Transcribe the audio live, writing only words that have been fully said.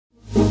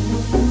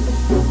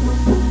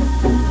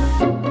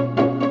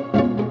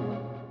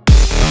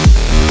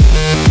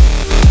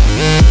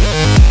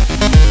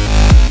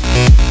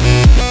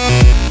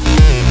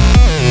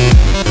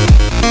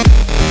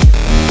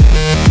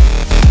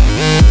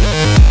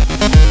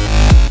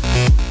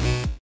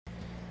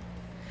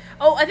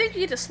I think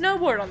you get to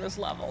snowboard on this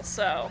level,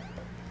 so...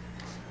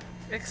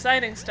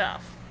 Exciting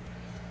stuff.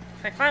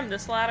 Can I climb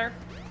this ladder?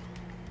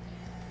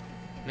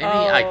 Maybe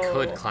I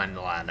could climb the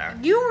ladder.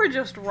 You were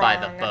just wrong. By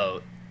the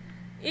boat.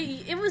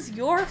 It was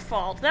your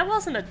fault. That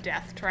wasn't a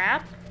death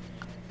trap.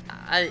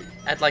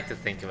 I'd like to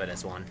think of it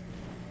as one.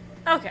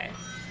 Okay,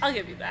 I'll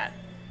give you that.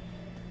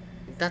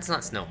 That's not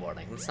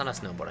snowboarding. That's not how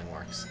snowboarding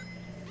works.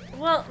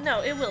 Well,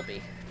 no, it will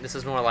be. This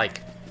is more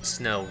like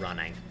snow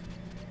running.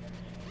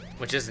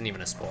 Which isn't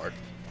even a sport.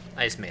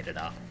 I just made it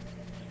up.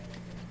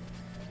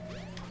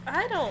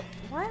 I don't...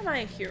 Why am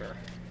I here?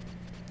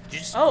 Did you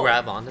just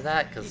grab onto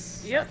that?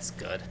 Because yep. That's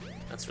good.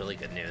 That's really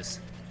good news.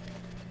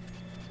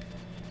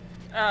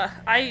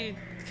 I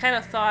kind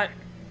of thought...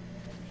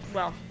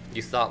 Well...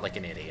 You thought like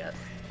an idiot.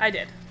 I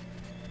did.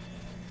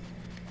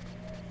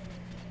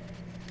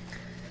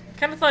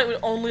 Kind of thought it would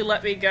only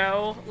let me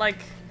go, like,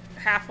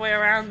 halfway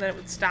around, then it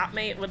would stop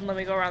me. It wouldn't let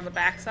me go around the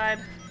backside.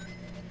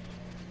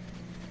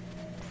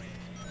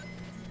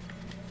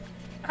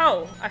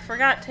 Oh, I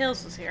forgot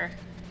Tails was here.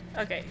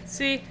 Okay,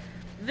 see,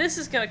 this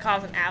is gonna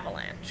cause an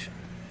avalanche.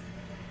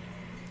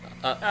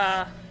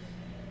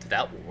 Did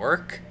that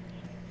work?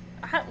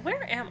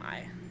 Where am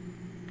I?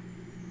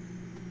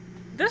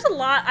 There's a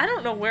lot. I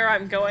don't know where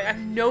I'm going. I have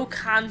no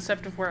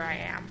concept of where I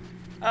am.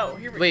 Oh,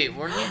 here we go. Wait,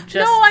 weren't you just...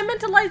 No, I meant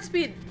to light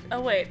speed.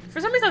 Oh, wait. For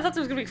some reason, I thought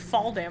there was gonna be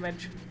fall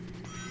damage.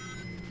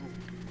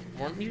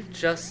 Weren't you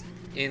just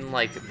in,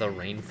 like, the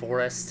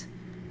rainforest?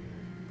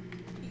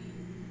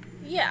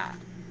 Yeah.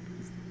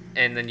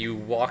 And then you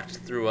walked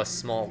through a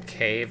small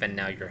cave, and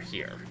now you're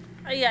here.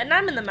 Yeah, and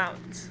I'm in the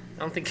mountains.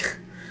 I don't think...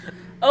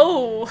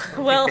 Oh,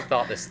 well... I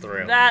thought this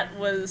through. That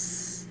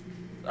was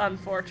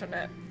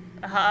unfortunate.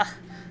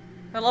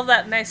 I love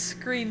that nice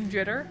screen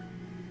jitter.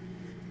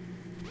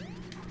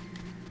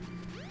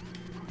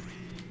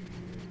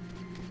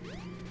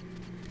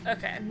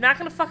 Okay, I'm not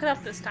gonna fuck it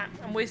up this time.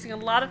 I'm wasting a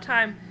lot of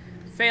time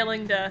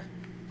failing to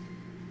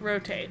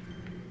rotate.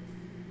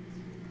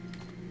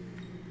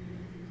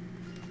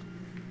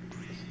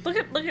 Look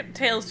at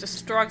Tails just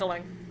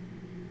struggling.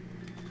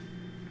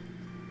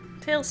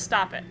 Tails,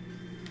 stop it.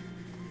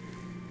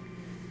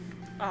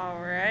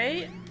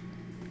 Alright.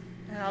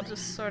 And I'll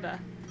just sorta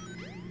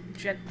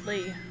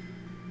gently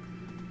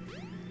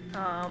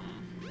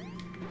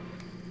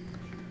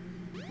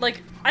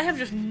like, I have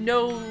just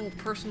no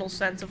personal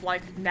sense of,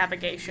 like,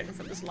 navigation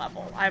for this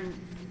level. I'm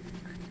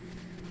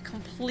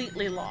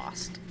completely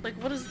lost. Like,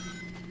 what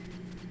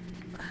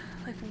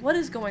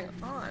is going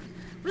on?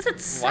 What does it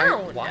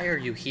sound? Why are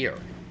you here?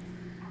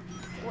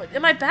 What,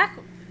 am I back?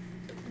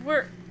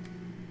 Where?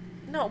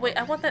 No, wait,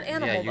 I want that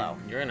animal, though.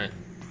 You're in a...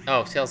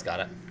 Oh, Tails got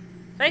it.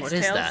 Thanks,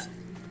 Tails. What is that?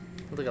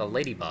 It looked like a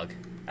ladybug.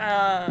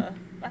 I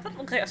thought it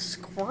looked like a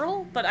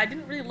squirrel, but I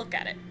didn't really look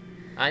at it.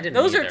 I didn't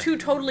Those either. are two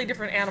totally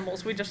different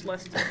animals we just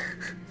listed.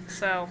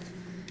 So,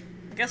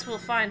 I guess we'll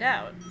find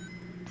out.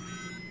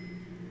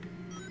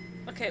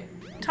 Okay,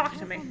 talk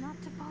to me.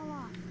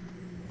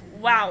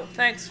 Wow,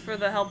 thanks for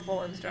the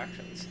helpful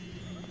instructions.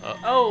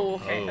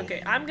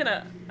 Okay. I'm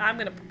gonna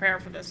prepare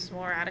for this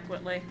more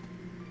adequately.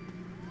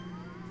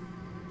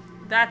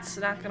 That's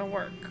not gonna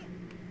work.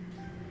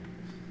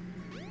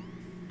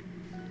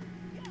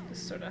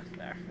 Just sort of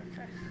there.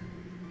 Okay.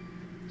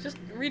 Just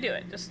redo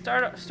it. Just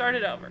start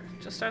it over.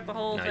 Just start the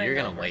whole thing. No, you're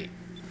gonna over. wait.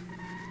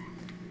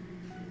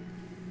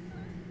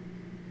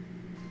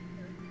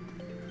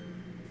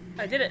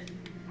 I did it.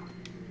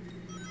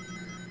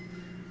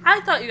 I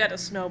thought you got a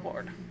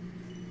snowboard.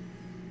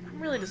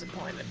 I'm really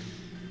disappointed.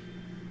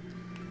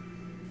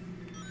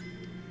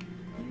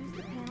 Use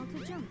the panel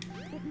to jump.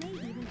 It may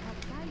even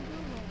help guide your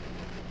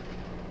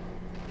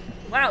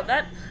way. Wow,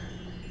 that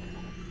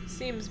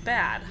seems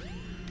bad.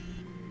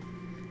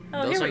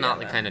 Oh, Those here are we not go,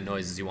 the then. kind of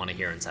noises you want to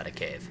hear inside a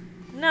cave.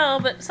 No,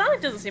 but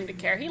Sonic doesn't seem to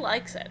care. He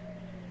likes it.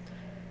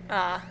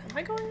 Am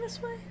I going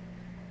this way?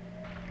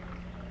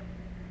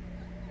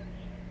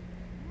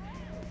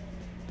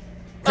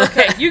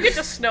 Okay, you get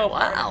to snowboard.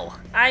 Wow.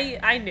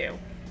 I knew.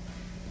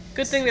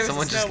 Good thing there was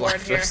Someone a just snowboard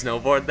left here. their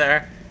snowboard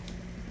there.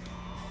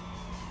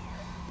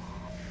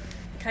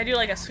 Can I do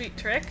like a sweet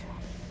trick?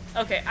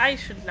 Okay, I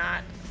should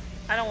not.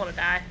 I don't want to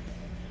die.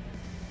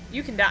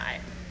 You can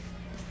die.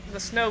 The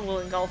snow will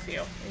engulf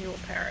you, and you will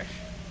perish.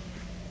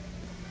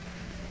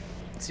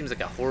 Seems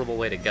like a horrible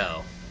way to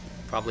go.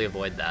 Probably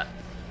avoid that.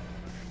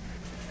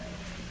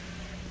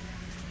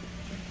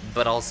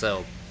 But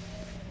also,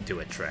 do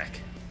a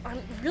trick.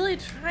 I'm really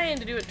trying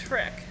to do a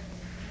trick.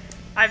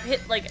 I've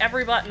hit, like,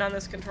 every button on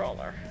this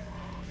controller.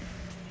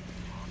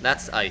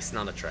 That's ice,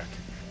 not a trick.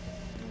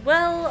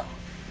 Well,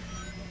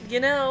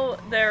 you know,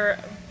 they're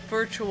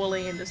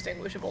virtually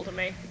indistinguishable to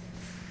me.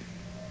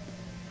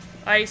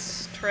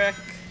 Ice, trick.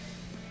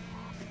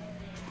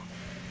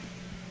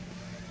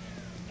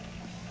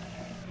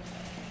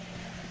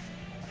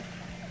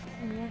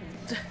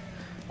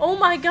 Oh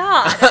my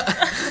god!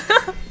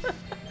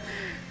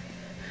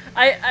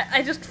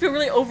 I just feel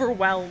really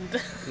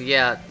overwhelmed.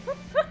 Yeah,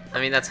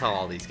 I mean, that's how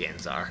all these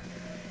games are.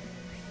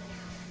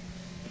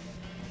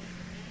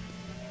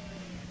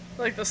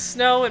 Like the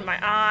snow in my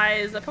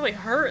eyes, that probably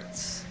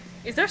hurts.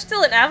 Is there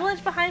still an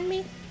avalanche behind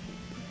me?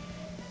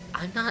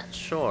 I'm not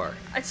sure.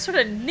 I sort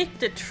of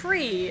nicked a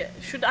tree.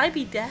 Should I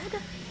be dead?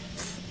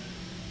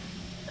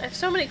 I have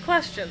so many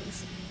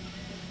questions.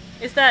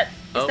 Is that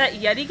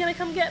Yeti gonna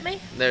come get me?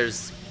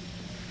 There's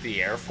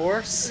the Air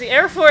Force? The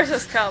Air Force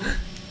has come.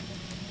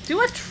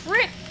 Do a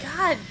trick!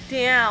 God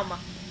damn.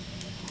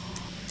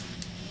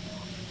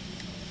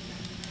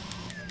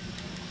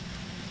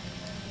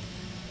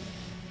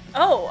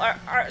 Oh,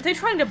 are they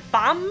trying to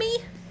bomb me?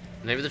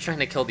 Maybe they're trying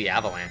to kill the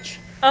avalanche.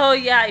 Oh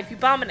yeah, if you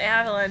bomb an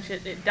avalanche,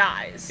 it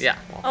dies. Yeah.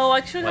 Well, oh,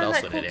 I should what have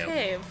else done that would cool it do?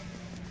 cave.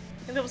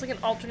 I think that was like an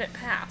alternate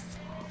path.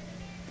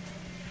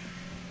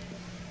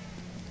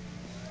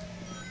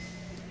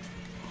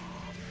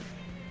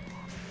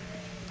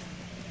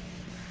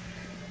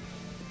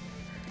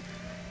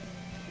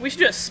 We should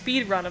do a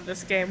speed run of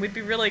this game. We'd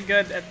be really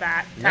good at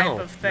that type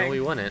of thing. No, we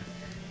wouldn't.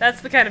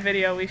 That's the kind of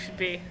video we should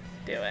be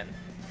doing.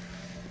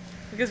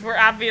 Because we're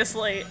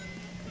obviously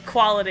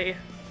quality.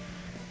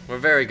 We're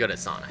very good at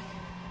Sonic.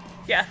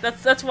 Yeah,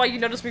 that's why you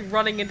notice me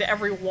running into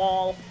every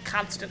wall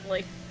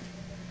constantly.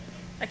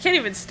 I can't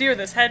even steer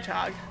this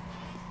hedgehog.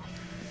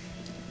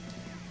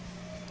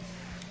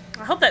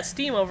 I hope that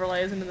Steam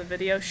overlay isn't in the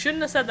video.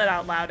 Shouldn't have said that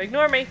out loud.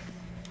 Ignore me.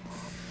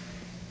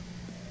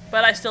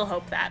 But I still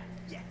hope that.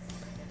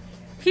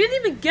 He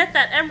didn't even get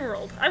that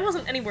emerald. I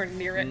wasn't anywhere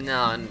near it.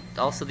 No, and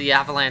also the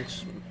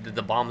avalanche, did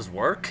the bombs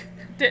work?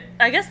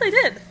 I guess they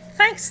did.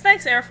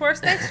 Thanks Air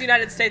Force. Thanks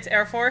United States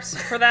Air Force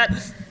for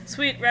that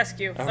sweet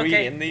rescue. Are we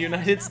in the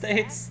United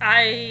States?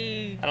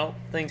 I don't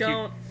think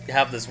you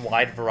have this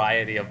wide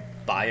variety of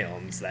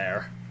biomes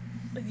there.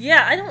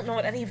 Yeah, I don't know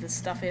what any of this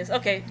stuff is.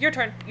 Okay, your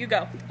turn. You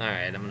go.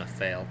 Alright, I'm gonna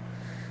fail.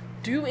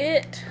 Do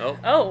it.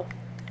 Oh.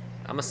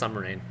 I'm a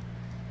submarine.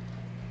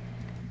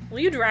 Will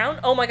you drown?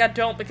 Oh my god,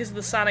 don't, because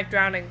the sonic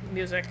drowning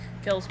music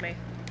kills me.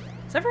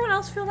 Does everyone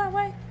else feel that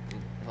way?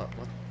 What?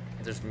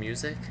 There's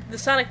music? The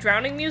sonic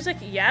drowning music?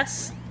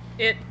 Yes.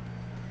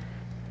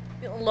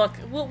 Look,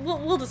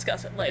 we'll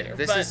discuss it later.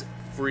 This is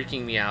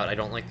freaking me out. I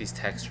don't like these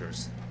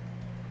textures.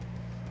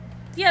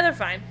 Yeah, they're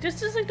fine.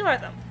 Just ignore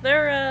them.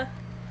 They're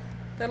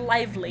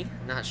lively.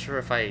 Not sure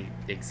if I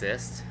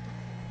exist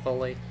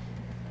fully.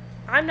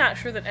 I'm not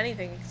sure that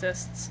anything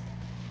exists.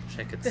 Wish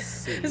I could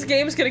see. This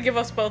game's gonna give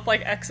us both,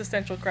 like,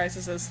 existential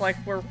crises. Like,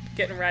 we're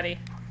getting ready.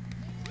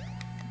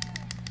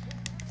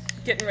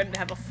 Getting ready to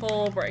have a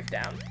full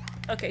breakdown.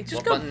 Okay,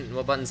 just go.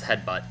 What button's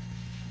headbutt?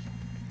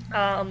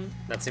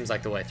 That seems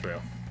like the way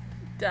through.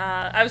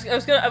 I was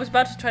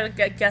about to try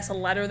to guess a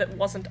letter that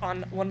wasn't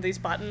on one of these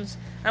buttons.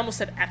 I almost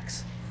said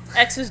X.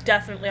 X is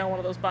definitely on one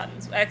of those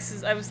buttons. X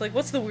is. I was like,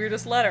 what's the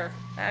weirdest letter?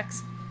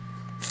 X.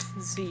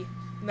 Z.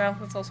 No,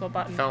 that's also a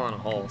button. Fell in a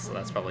hole, so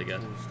that's probably good.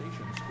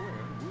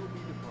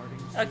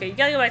 Okay, you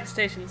gotta go back to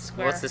Station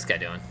Square. What's this guy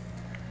doing?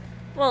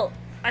 Well,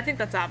 I think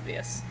that's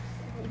obvious.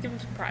 Give him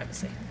some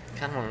privacy.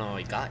 Kinda wanna know how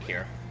he got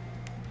here.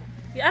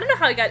 Yeah, I don't know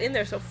how he got in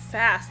there so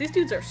fast. These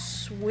dudes are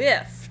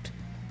swift.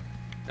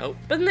 Nope.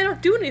 But then they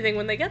don't do anything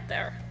when they get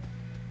there.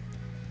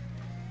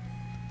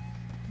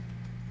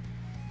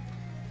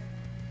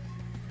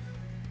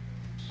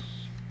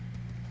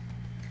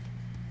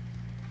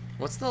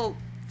 What's the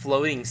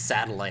floating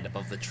satellite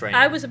above the train?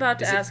 I was about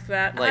to ask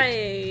that.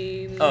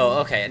 Like, oh,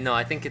 okay. No,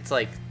 I think it's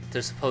like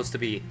there's supposed to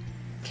be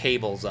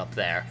cables up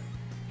there.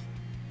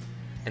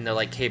 And they're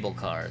like cable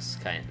cars,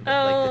 kind of.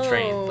 Like the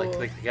train, like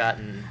they got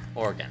in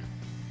Oregon.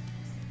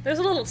 There's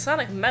a little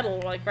sonic metal,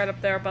 like, right up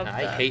there above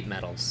I hate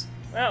metals.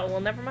 Oh, well,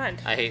 never mind.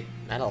 I hate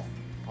metal.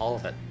 All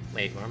of it.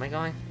 Wait, where am I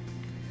going?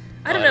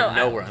 I don't know. I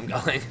don't know where I'm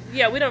going.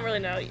 Yeah, we don't really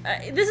know.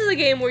 This is a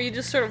game where you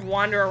just sort of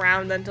wander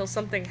around until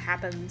something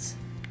happens.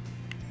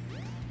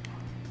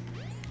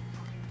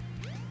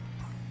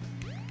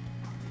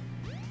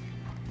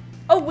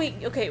 Oh, wait.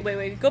 Okay,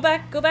 wait. Go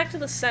back to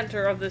the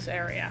center of this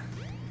area.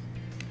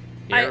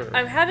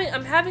 I'm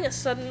having a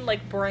sudden,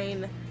 like,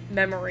 brain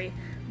memory.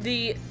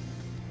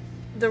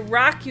 The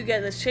rock you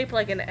get that's shaped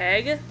like an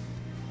egg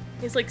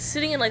is, like,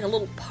 sitting in, like, a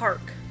little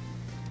park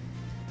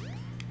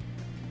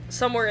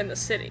somewhere in the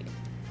city.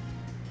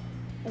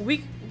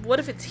 What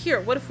if it's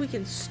here? What if we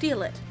can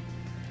steal it?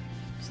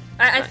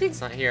 I think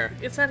it's not here.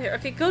 It's not here.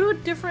 Okay, go to a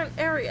different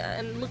area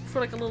and look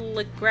for, like, a little,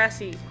 like,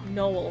 grassy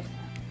knoll.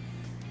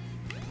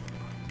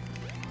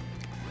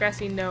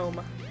 Grassy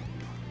gnome.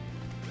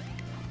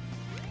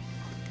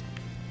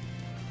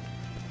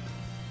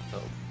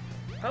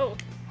 Oh.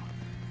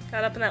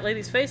 Got up in that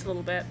lady's face a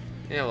little bit.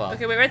 Yeah, well.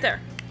 Okay, wait, right there.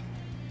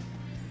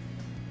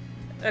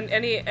 And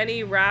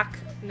any rock?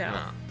 No.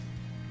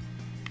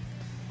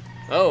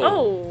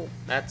 Oh.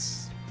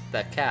 That's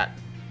that cat.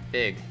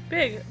 Big.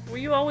 Big. Were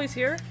you always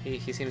here? He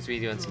seems to be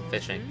doing some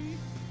fishing.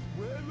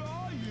 Where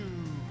are you?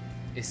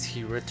 Is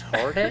he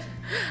retarded?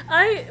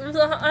 I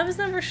was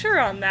never sure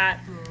on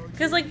that.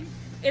 Because, like,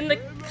 in the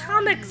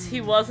comics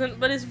he wasn't,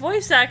 but his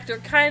voice actor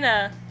kind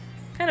of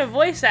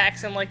voice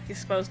acts him like he's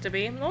supposed to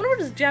be. I wonder what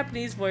his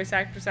Japanese voice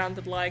actor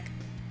sounded like.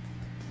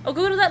 Oh,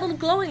 go to that little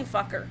glowing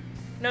fucker.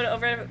 No,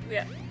 over,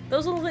 yeah.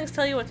 Those little things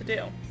tell you what to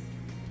do.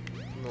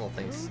 little Go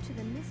things. to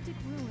the mystic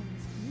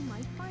ruins. You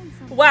might find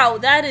something. Wow,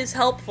 that is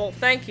helpful.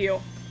 Thank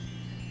you.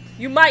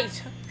 You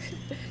might.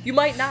 You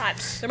might not.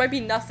 There might be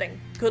nothing.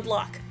 Good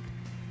luck.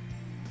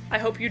 I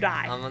hope you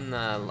die. I'm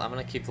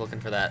gonna keep looking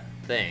for that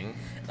thing.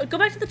 Go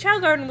back to the Chow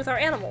Garden with our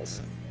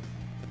animals.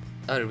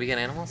 Oh, did we get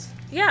animals?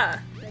 Yeah,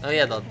 Oh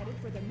yeah, the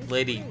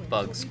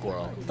ladybug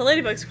squirrel. the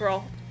ladybug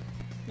squirrel.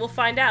 We'll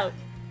find out.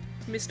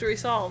 Mystery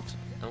solved.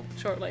 Oh.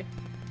 Shortly.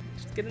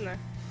 Just get in there.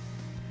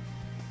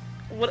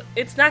 What?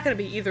 It's not going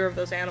to be either of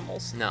those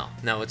animals. No,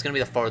 it's gonna be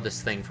the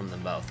farthest thing from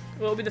them both.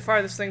 What will be the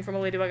farthest thing from a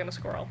ladybug and a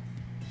squirrel?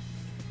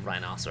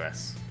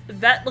 Rhinoceros.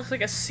 That looks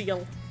like a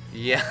seal.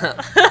 Yeah.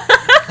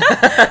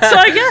 So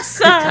I guess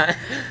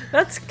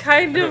that's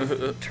kind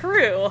of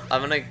true.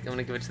 I'm gonna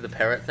give it to the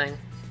parrot thing.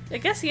 I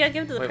guess yeah,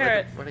 give it to the Wait,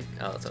 parrot.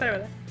 oh, it's It's right over over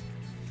there.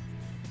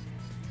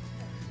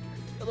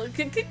 Look,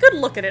 good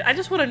look at it. I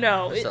just want to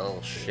know. It's a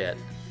little shit.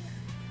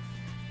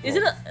 Is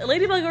it a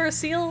ladybug or a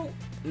seal?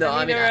 No,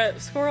 I mean, or a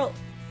squirrel.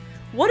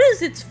 What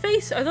is its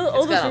face? Are those?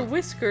 Oh, those are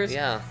whiskers.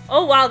 Yeah.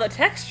 Oh wow, the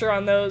texture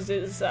on those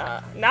is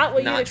not what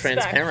you Not expect.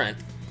 transparent.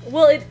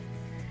 Well,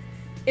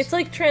 it's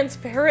like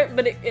transparent,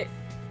 but it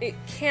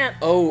can't.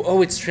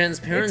 Oh, its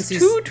transparency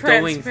It's too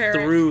going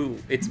transparent. through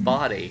its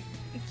body.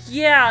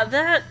 Yeah,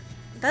 that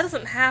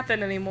doesn't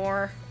happen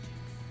anymore.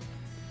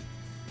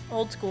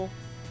 Old school.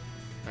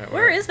 Alright,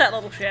 Where is that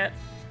little shit?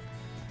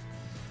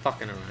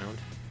 fucking around?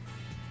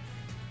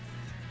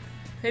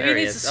 Maybe There he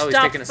he needs is. to Oh, he's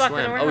stop taking a fucking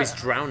swim. around. Oh, he's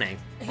drowning.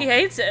 He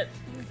hates it.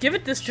 Give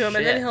it this to him,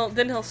 and Shit.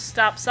 then he'll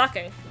stop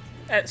sucking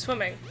at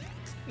swimming.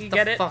 You Get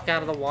get the it? fuck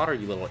out of the water,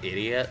 you little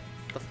idiot.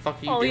 The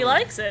fuck are you Oh, doing? he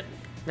likes it.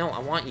 No, I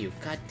want you.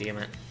 God damn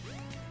it.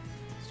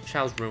 This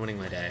child's ruining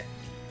my day.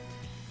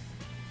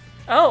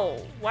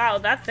 Oh, wow,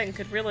 that thing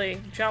could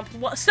really jump.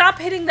 Stop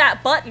hitting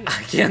that button!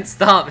 I can't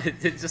stop. It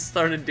just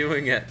started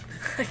doing it.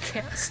 I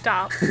can't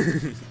stop.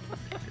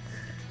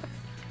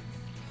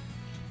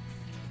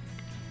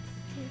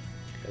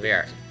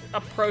 There.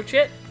 Approach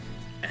it.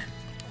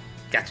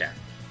 Gotcha.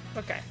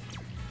 Okay.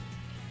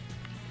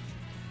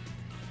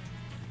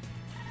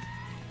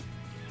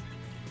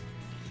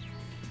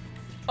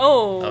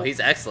 Oh. Oh, he's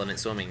excellent at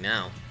swimming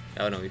now.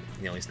 Oh, no,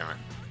 he's not.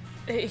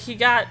 He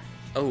got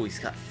Oh, he's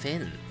got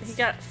fins.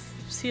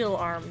 seal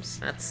arms.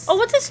 That's... Oh,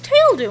 what's his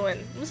tail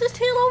doing? Was his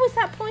tail always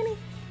that pointy?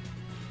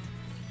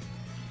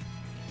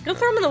 Go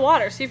throw him in the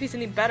water. See if he's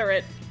any better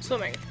at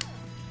swimming.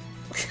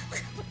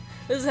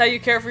 This is how you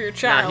care for your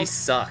child. Nah, he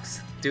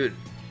sucks. Dude,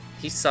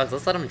 he sucks.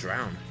 Let's let him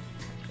drown.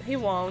 He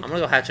won't. I'm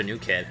gonna go hatch a new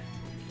kid.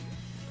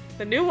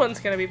 The new one's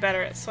gonna be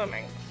better at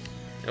swimming.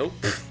 Nope.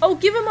 Oh,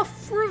 give him a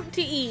fruit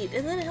to eat,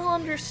 and then he'll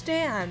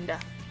understand.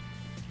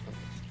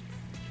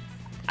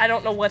 I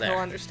don't know what There. he'll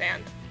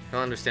understand.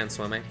 He'll understand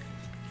swimming.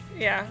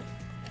 Yeah.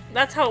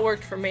 That's how it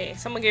worked for me.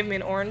 Someone gave me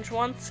an orange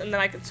once, and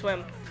then I could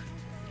swim.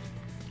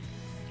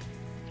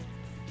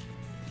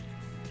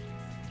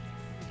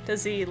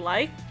 Does he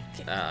like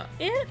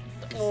it?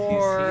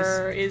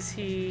 Or is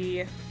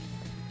he... I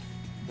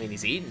mean,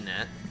 he's eating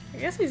it. I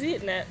guess he's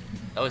eating it.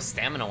 Oh, his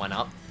stamina went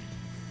up.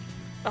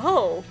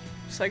 Oh,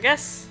 so I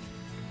guess...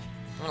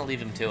 I'm gonna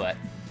leave him to it.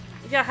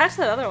 Yeah, hatch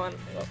that other one.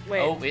 Wait.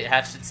 Oh, it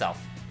hatched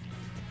itself.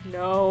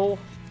 No.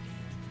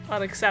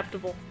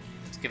 Unacceptable.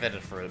 Let's give it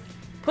a fruit.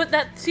 Put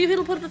that... See if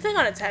it'll put the thing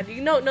on its head.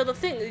 You know the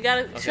thing. You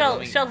gotta... Okay, shell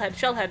let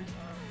me- head.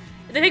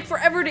 They take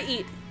forever to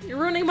eat. You're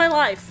ruining my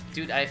life.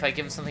 Dude, if I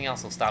give him something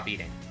else, he'll stop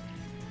eating.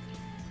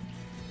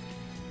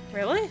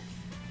 Really?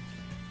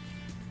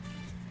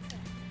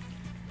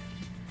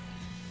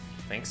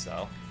 Think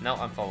so. No,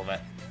 I'm full of it.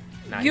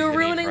 Nah, he's You're gonna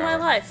eat ruining my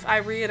forever. life. I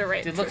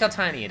reiterate. Dude, look how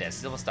tiny it is.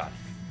 It's almost done.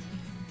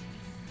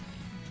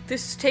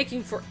 This is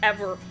taking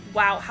forever.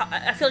 Wow.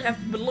 I feel like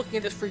I've been looking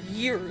at this for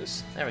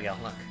years. There we go,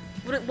 look.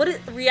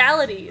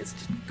 Reality is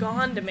just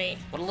gone to me.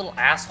 What a little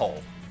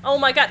asshole. Oh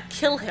my god,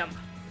 kill him.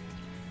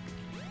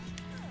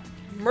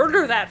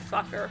 Murder that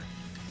fucker.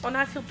 Oh,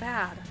 now I feel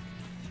bad.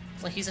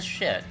 Like, he's a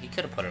shit. He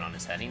could have put it on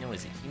his head. He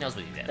knows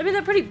what he did. I mean,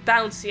 they're pretty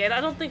bouncy. I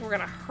don't think we're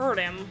gonna hurt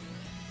him.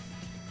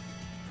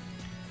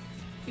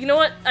 You know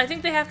what? I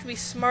think they have to be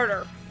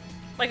smarter.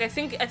 Like, I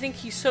think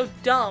he's so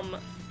dumb.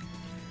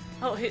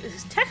 Oh,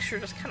 his texture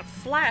just kind of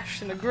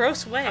flashed in a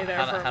gross way there.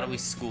 How do we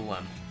school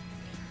him?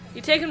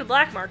 You take him to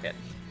black market.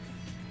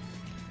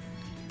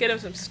 Get him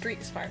some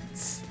street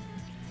smarts.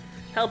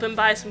 Help him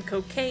buy some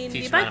cocaine. Do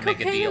Teach you him buy how to make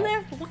a cocaine in deal.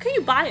 there? What can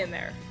you buy in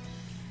there?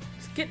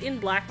 Just get in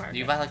black market.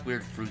 You buy, like,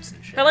 weird fruits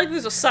and shit. I like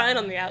there's a sign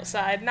on the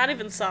outside, not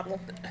even subtle.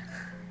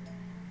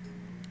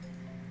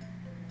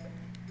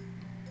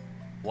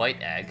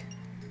 White egg.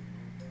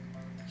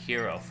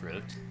 Hero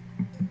fruit.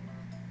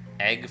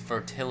 Egg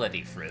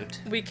fertility fruit.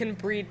 We can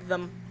breed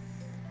them.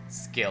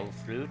 Skill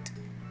fruit.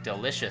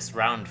 Delicious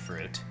round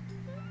fruit.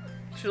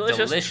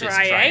 Delicious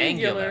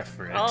triangular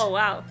fruit. Oh,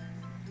 wow.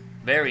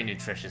 Very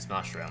nutritious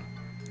mushroom.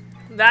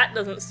 That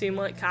doesn't seem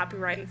like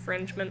copyright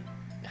infringement.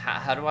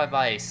 How do I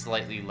buy a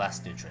slightly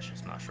less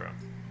nutritious mushroom?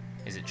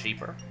 Is it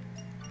cheaper?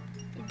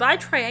 Buy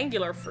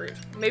triangular fruit.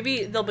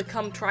 Maybe they'll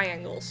become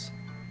triangles.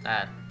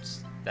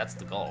 That's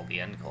the goal, the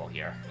end goal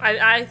here.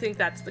 I think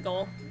that's the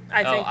goal.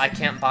 I think. I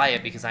can't buy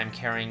it because I'm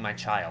carrying my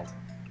child.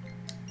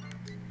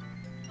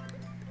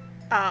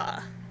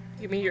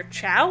 You mean your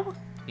Chow?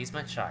 He's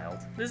my child.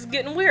 This is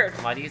getting weird.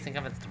 Why do you think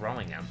I've been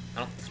throwing him? I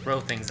don't throw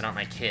things that aren't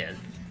my kid.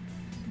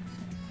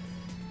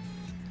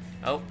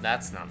 Oh,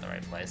 that's not the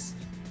right place.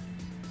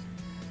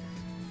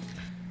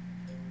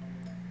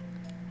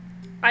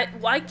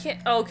 Why can't...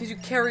 Oh, because you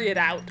carry it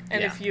out.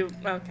 And Yeah. if you...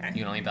 Okay. You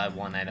can only buy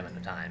one item at a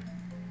time.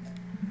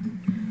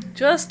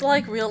 Just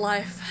like real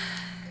life.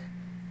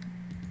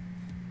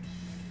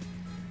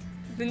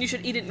 Then you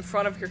should eat it in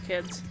front of your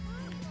kids.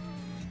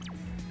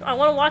 I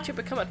want to watch it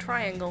become a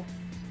triangle.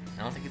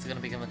 I don't think it's gonna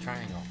become a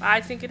triangle.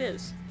 I think it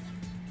is.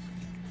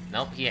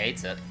 Nope, he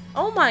hates it.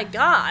 Oh my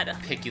god.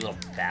 Picky little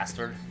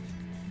bastard.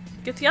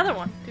 Get the other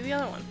one. Do the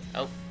other one.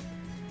 Oh.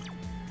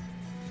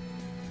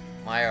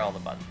 Why are all the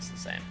buttons the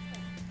same?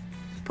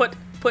 Put,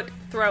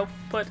 throw,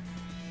 put.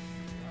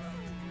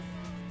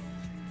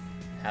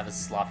 Have his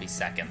sloppy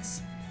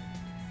seconds.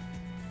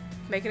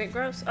 Making it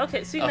gross.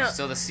 Okay, see Oh, now...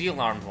 so the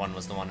seal-armed one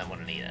was the one that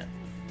wouldn't eat it.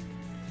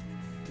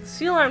 The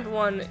seal-armed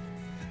one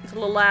is a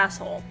little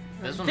asshole.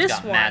 This one's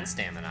got mad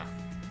stamina.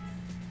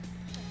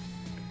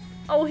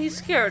 Oh, he's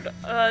scared.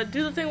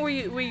 Do the thing where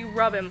you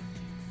rub him.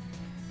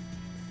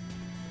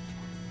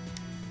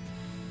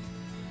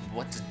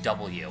 What's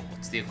W?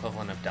 What's the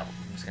equivalent of W?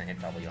 I'm just gonna hit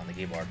W on the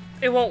keyboard.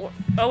 It won't...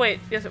 Oh, wait.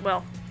 Yes, it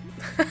will.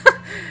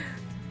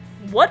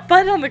 What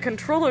button on the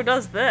controller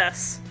does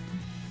this?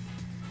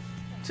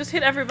 Just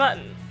hit every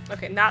button.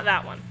 Okay, not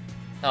that one.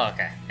 Oh,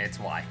 okay. It's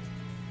Y.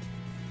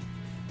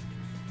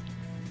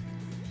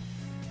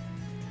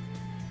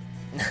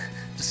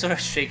 Just sort of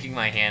shaking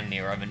my hand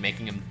near him and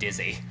making him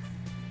dizzy.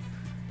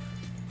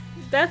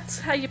 That's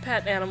how you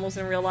pet animals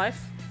in real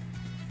life.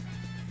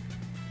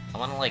 I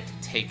want to, like,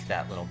 take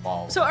that little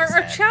ball. So are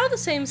Chow the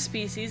same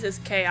species as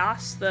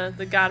Chaos,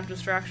 the god of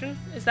destruction?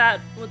 Is that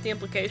what the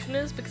implication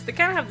is? Because they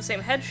kind of have the same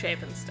head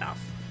shape and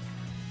stuff.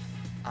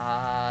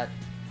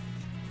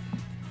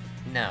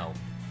 No.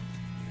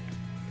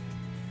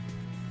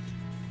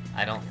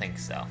 I don't think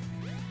so.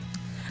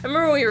 I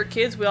remember when we were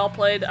kids, we all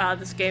played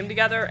this game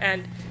together,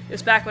 and it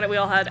was back when we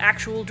all had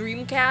actual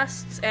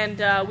Dreamcasts,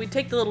 and we'd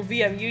take the little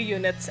VMU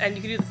units, and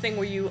you could do the thing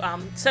where you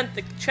sent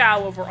the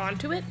Chow over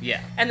onto it.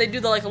 Yeah. And they do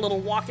like a little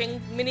walking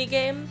mini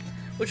game,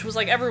 which was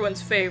like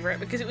everyone's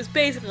favorite, because it was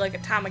basically like a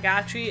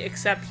Tamagotchi,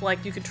 except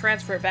like you could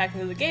transfer it back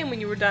into the game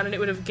when you were done, and it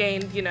would have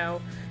gained, you know,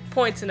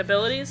 points and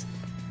abilities.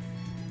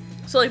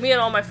 So like me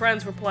and all my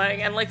friends were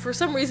playing, and like for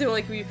some reason,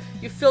 like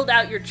you filled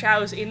out your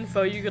Chow's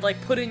info, you could like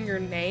put in your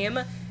name,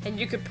 and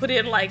you could put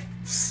in like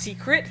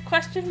secret ?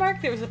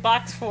 There was a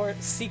box for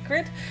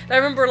secret. And I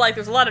remember like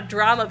there was a lot of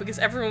drama because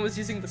everyone was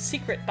using the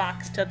secret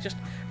box to just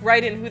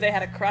write in who they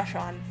had a crush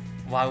on.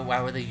 Why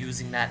were they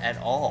using that at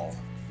all?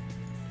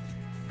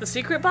 The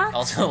secret box?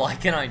 Also, why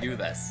can't I do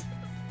this?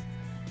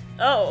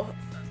 Oh.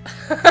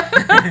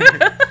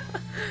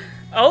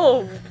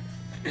 Oh.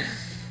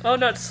 Oh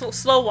no,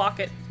 slow walk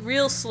it.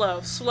 Real slow.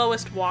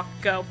 Slowest walk.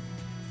 Go.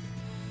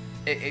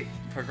 It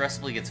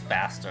progressively gets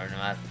faster. No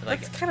matter,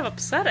 like, That's kind of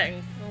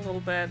upsetting a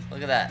little bit.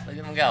 look at that. Look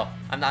at him go.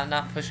 I'm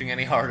not pushing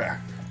any harder.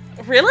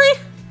 Really?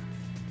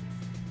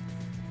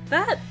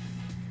 That...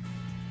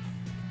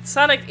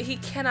 Sonic, he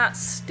cannot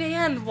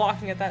stand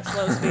walking at that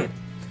slow speed.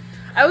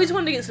 I always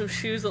wanted to get some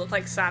shoes that look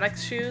like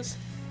Sonic's shoes.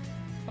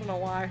 I don't know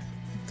why.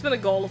 It's been a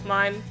goal of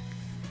mine.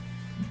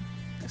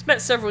 I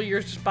spent several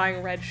years just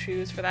buying red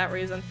shoes for that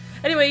reason.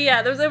 Anyway,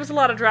 yeah, there was a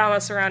lot of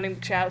drama surrounding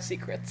the Chow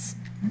secrets.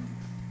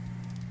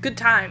 Good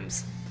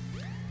times.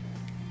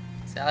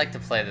 See, I like to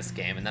play this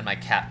game, and then my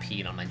cat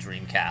peed on my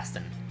Dreamcast,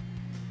 and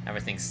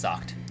everything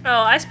sucked.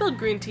 Oh, I spilled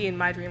green tea in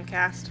my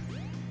Dreamcast.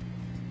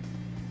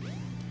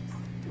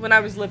 When I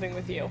was living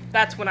with you.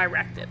 That's when I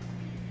wrecked it.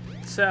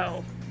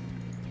 So,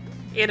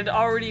 it had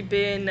already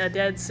been a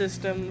dead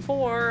system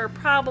for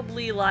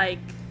probably like,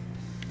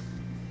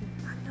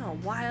 I don't know, a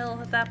while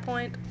at that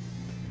point.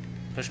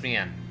 Push me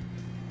in.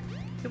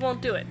 He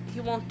won't do it. He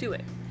won't do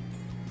it.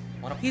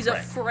 What a He's prick.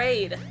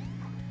 afraid.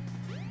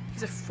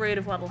 He's afraid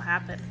of what'll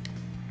happen.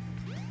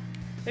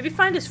 Maybe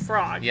find his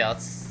frog. Yeah,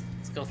 let's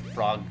go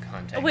frog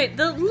hunting. Oh wait,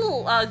 the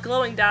little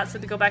glowing dot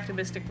said to go back to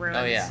Mystic Ruins.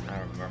 Oh yeah, I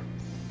remember.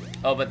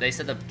 Oh, but they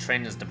said the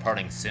train is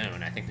departing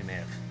soon. I think we may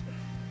have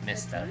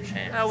missed that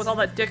chance. Oh, with all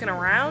that dicking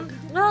around?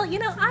 Well, you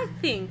know, I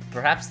think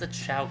Perhaps the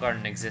Chow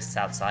Garden exists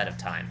outside of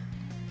time.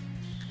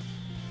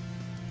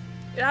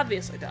 it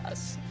obviously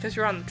does, because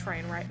you're on the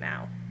train right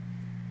now.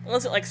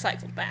 Unless it, like,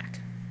 cycled back.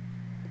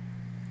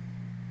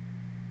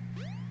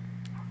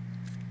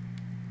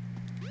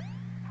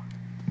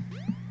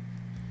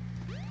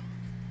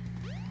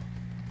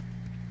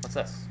 What's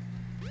this?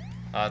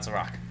 Oh, it's a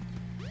rock.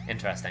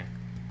 Interesting.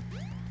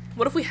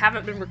 What if we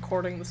haven't been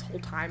recording this whole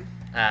time?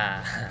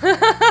 I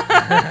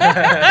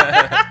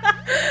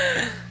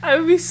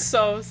would be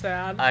so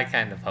sad. I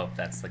kind of hope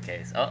that's the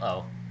case.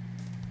 Uh-oh.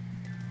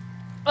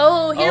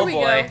 Oh, here Oh we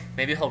boy, go.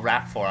 maybe he'll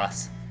rap for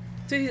us.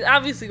 So he's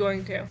obviously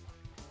going to.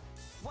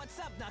 What's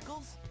up,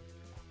 Knuckles?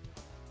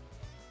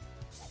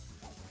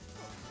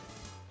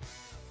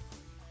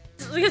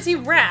 Because he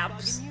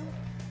raps.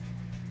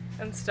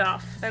 and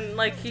stuff. And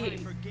like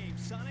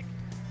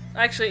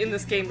actually in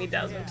this game he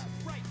doesn't.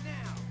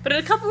 But in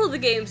a couple of the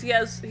games he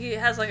has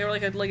like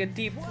a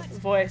deep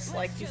voice,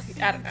 like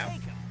I don't know.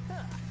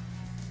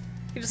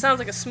 He just sounds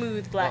like a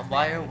smooth black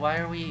man. Why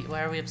are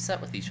we upset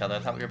with each other? I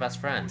thought we were best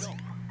friends.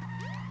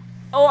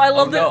 Oh, I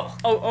love that. No.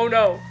 Oh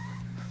no.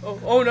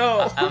 Oh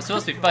no. I'm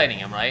supposed to be fighting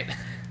him, right?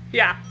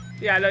 Yeah.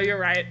 Yeah, no, you're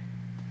right.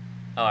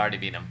 Oh, I already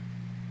beat him.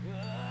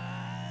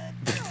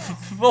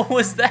 What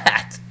was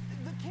that?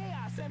 The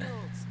Chaos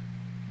Emeralds.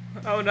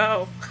 Oh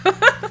no.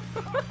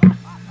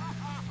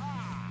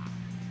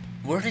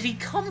 Where did he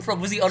come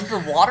from? Was he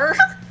underwater?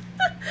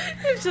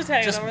 He's just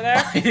hanging Just over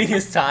there. biding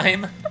his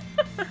time.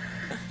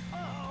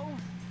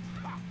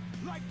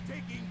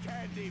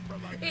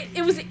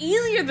 It was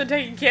easier than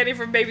taking candy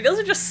from Baby. Those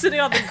are just sitting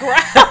on the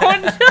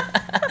ground.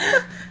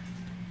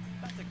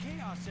 That's a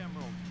Chaos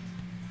Emerald.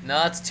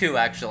 No, it's 2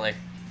 actually.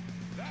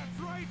 That's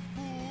right,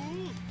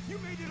 fool! You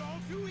made it all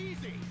too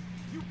easy.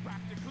 You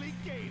practically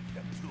gave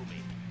them to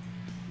me.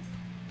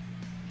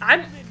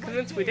 I'm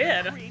convinced we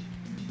did.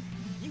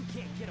 You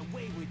can't get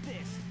away with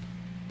this.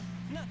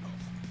 Knuckles,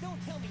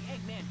 don't tell me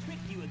Eggman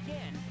tricked you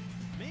again.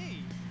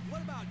 Me?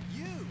 What about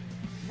you?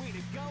 Way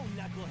to go,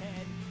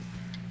 Knucklehead.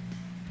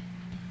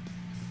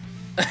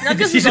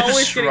 Knuckles You is just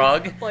always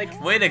shrug. getting,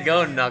 like... Way to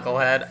go,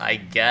 Knucklehead, I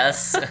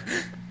guess. Do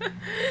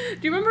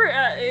you remember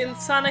in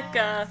Sonic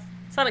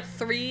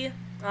 3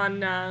 on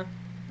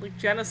like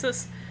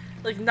Genesis,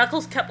 like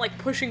Knuckles kept like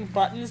pushing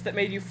buttons that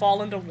made you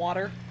fall into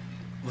water?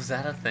 Was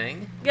that a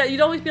thing? Yeah,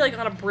 you'd always be like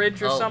on a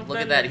bridge or Oh, something. look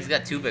at that. He's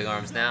got 2 big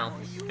arms now.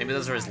 Maybe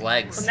those are his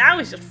legs. Well, now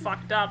he's just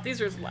fucked up.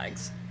 These are his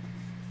legs.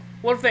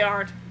 What if they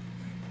aren't?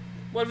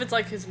 What if it's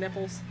like his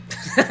nipples?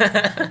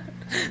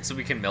 So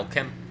we can milk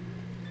him?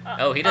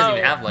 Oh, he doesn't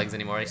even oh. have legs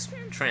anymore. He's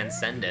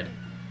transcended.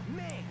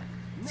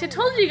 See, I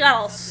told you got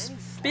all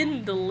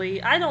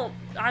spindly.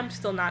 I'm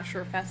still not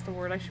sure if that's the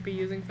word I should be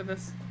using for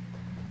this.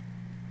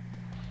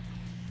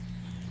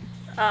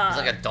 He's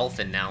like a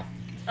dolphin now.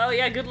 Oh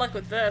yeah, good luck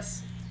with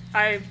this.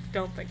 I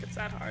don't think it's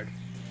that hard.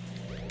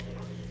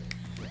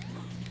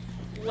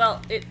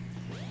 Well,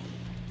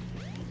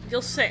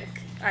 you'll sink,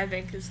 I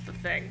think, is the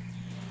thing.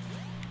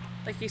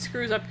 Like, he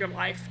screws up your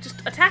life.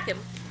 Just attack him.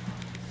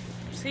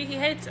 See, he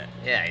hates it.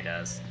 Yeah, he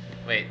does.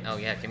 Wait, oh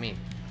yeah, give me...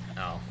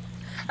 Oh.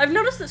 I've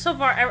noticed that so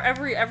far,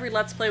 every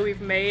Let's Play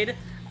we've made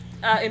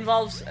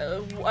involves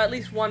at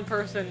least one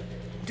person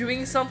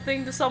doing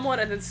something to someone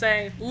and then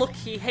saying, look,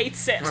 he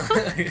hates it.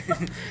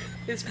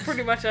 It's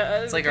pretty much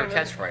a... It's like our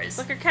catchphrase. It's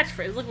like our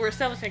catchphrase. Look, we're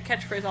establishing a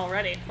catchphrase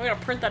already. We're gonna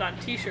print that on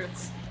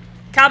t-shirts.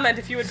 Comment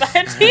if you would buy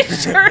a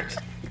t-shirt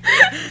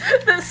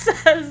that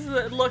says,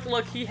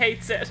 look, he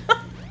hates it.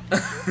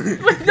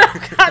 With no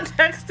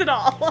context at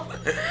all.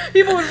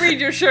 People would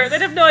read your shirt.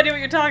 They'd have no idea what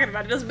you're talking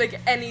about. It doesn't make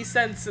any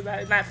sense in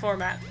that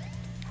format.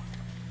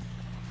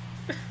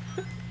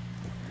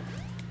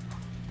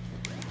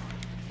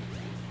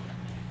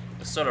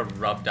 Sort of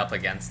rubbed up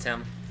against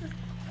him.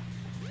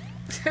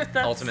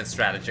 Ultimate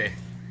strategy.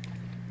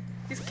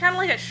 He's kind of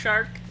like a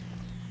shark.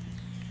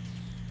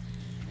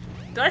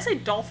 Did I say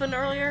dolphin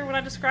earlier when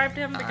I described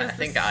him? Because I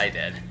think I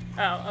did.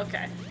 Oh,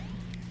 okay.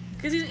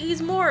 Because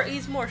he's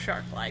more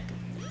shark-like.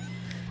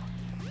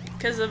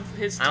 Because of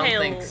his tail. I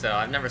don't think so.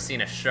 I've never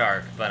seen a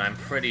shark, but I'm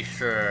pretty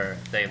sure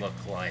they look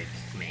like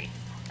me.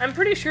 I'm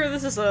pretty sure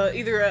this is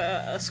either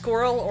a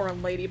squirrel or a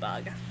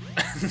ladybug.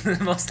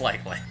 Most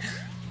likely.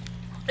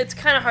 It's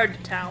kind of hard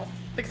to tell,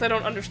 because I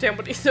don't understand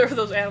what either of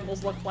those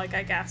animals look like,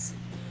 I guess.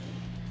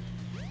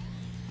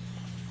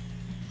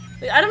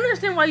 I don't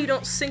understand why you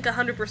don't sink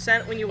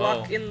 100% when you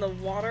walk in the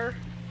water.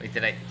 Wait,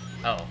 did I...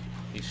 Oh,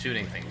 he's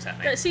shooting things at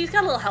me. See, he's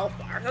got a little health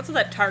bar. That's what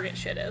that target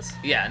shit is.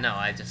 Yeah, no,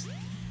 I just...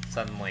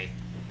 Suddenly...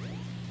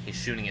 He's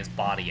shooting his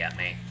body at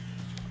me.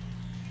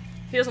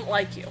 He doesn't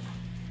like you.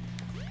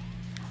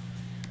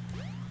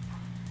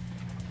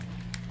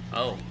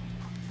 Oh.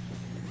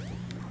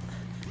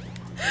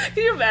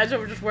 Can you imagine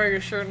we're just wearing a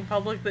shirt in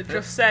public that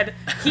just said,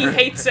 he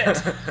hates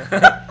it?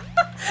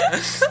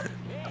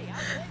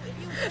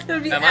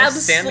 That'd be Am I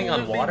standing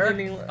on water?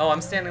 meaningless. Oh, I'm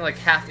standing like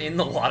half in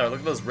the water. Look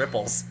at those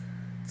ripples.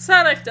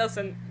 Sonic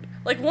doesn't...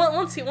 Like,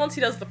 once he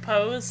does the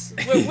pose,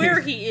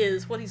 where he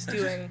is, what he's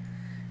doing,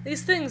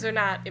 these things are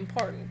not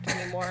important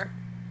anymore.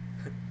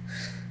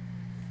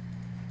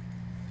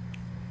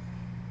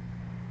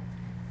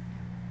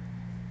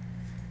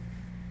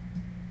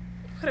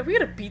 What, are we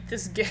gonna beat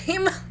this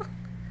game? I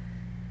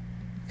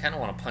kind of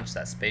want to punch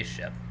that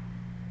spaceship.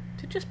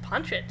 Dude, just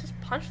punch it. Just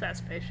punch that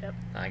spaceship.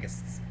 I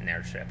guess it's an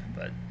airship,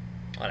 but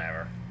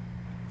whatever.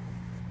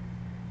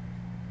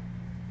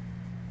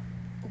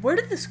 Where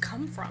did this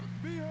come from?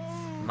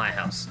 My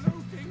house.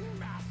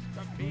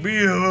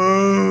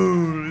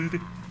 Behold!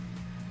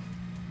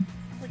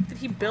 Like, did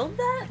he build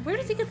that? Where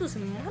did he get this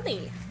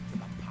money?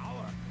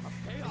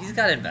 He's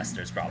got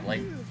investors,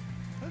 probably.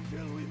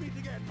 Until we meet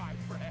again, my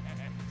friends.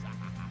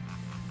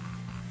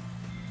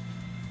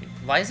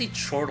 Why is he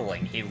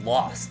chortling? He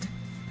lost.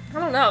 I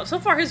don't know. So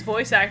far, his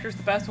voice actor's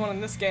the best one in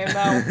this game,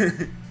 though.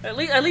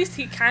 At least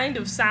he kind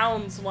of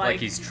sounds like Like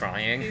he's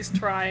trying. he's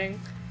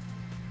trying.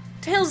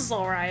 Tails is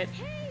alright.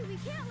 Hey, we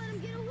can't let him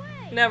get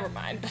away. Never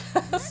mind.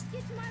 Let's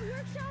get to my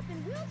workshop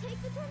and we'll take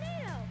the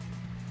tornado.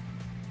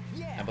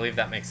 I believe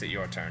that makes it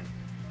your turn.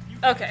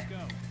 Okay,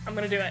 I'm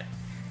gonna do it.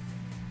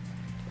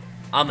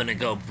 I'm gonna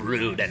go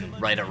brood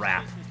and write a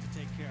rap.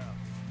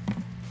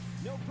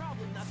 No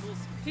problem, Knuckles.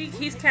 He's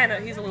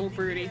a little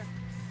broody.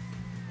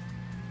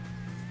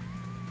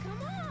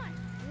 Come on,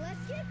 let's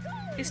get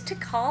going. Is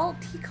Tickle,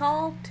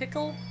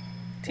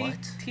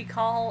 What?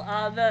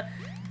 the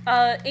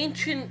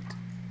ancient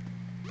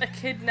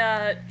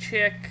echidna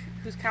chick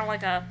who's kind of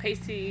like a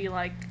pasty,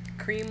 like,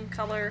 cream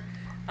color,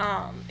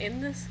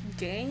 in this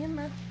game?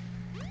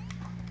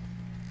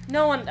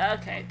 No one,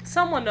 okay,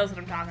 someone knows what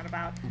I'm talking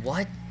about.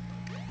 What?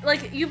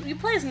 Like, you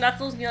play as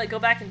Knuckles and you, like, go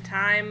back in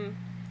time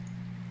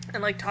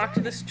and, like, talk to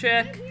this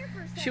chick.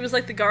 She was,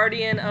 like, the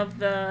guardian of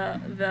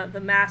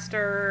the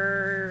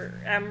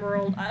Master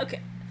Emerald. Okay,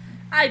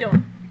 I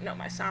don't know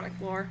my Sonic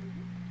lore.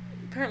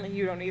 Apparently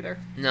you don't either.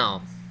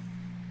 No.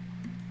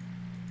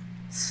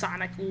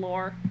 Sonic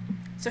lore.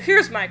 So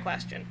here's my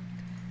question.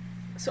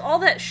 So all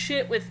that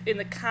shit in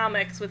the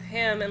comics with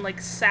him and,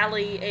 like,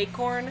 Sally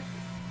Acorn,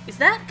 is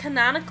that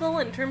canonical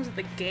in terms of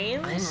the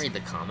games? I didn't read the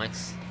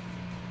comics.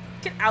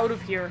 Get out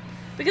of here.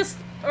 Because,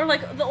 or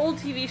like, the old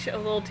TV show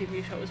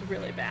was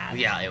really bad.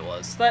 Yeah, it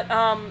was. But,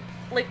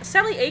 like,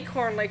 Sally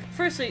Acorn, like,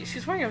 firstly,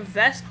 she's wearing a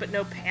vest but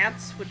no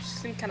pants, which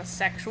seemed kind of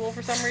sexual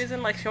for some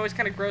reason. Like, she always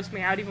kind of grossed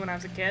me out even when I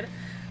was a kid.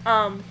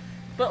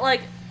 But,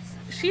 like,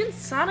 she and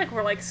Sonic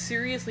were, like,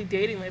 seriously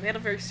dating. Like, they had a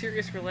very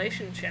serious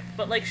relationship.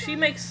 But, like, she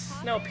makes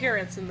no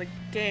appearance in the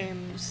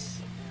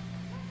games.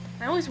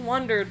 I always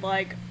wondered,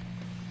 like,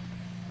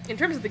 in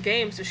terms of the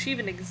games, does she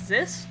even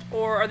exist?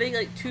 Or are they,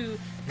 like, two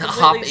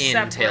Hop completely in,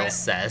 separate? Tails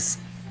says.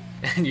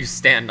 And you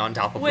stand on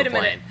top of Wait the a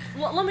minute.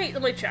 plane.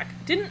 Let me check.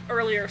 Didn't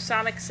earlier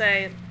Sonic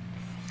say,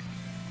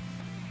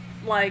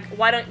 like,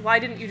 why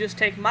didn't you just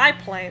take my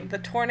plane, the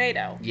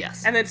tornado?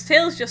 Yes. And then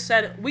Tails just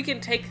said, we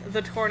can take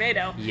the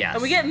tornado. Yes.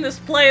 And we get in this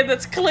plane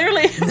that's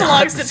clearly Not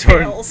belongs the to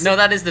Tails. No,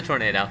 that is the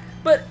tornado.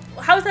 But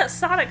how's that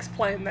Sonic's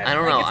plane then? I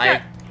don't Like, know. it's I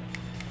got-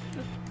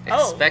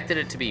 Oh. expected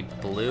it to be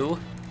blue.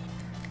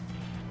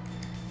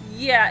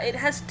 Yeah, it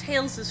has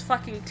Tails'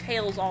 fucking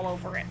tails all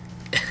over it.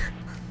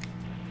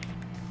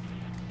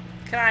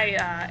 Can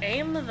I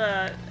aim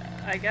the?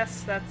 I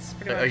guess that's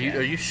pretty much it.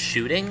 Are you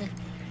shooting?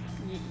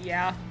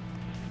 Yeah.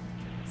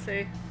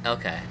 See?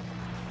 Okay.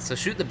 So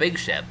shoot the big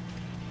ship,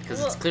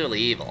 because it's Well, clearly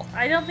evil.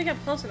 I don't think I'm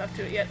close enough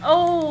to it yet.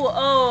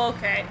 Oh,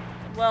 okay.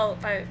 Well,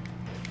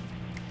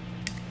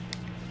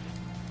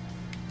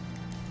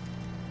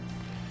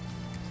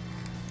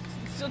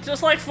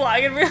 just like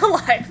flying in real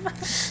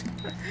life.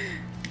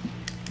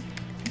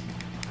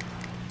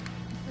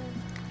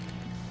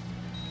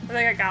 I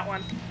think I got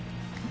one.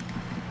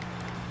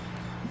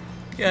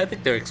 Yeah, I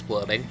think they're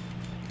exploding.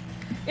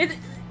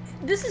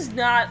 This is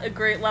not a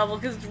great level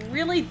because it's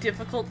really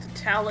difficult to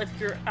tell if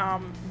you're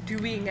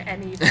doing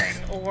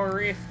anything or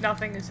if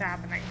nothing is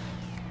happening.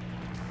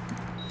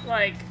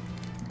 Like,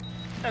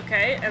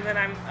 okay, and then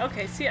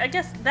okay. See, I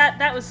guess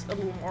that was a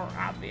little more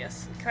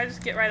obvious. Can I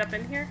just get right up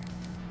in here?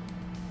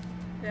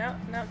 Yeah,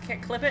 no,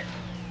 can't clip it.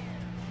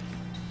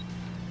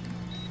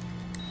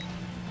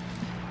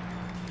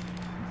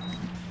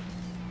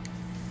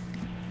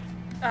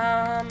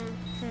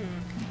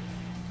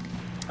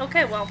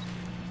 Okay, well.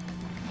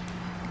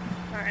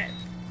 Alright.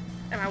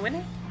 Am I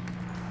winning?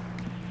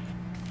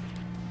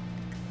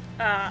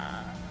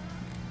 I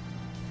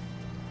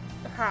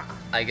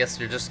guess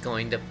you're just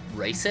going to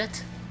race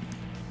it?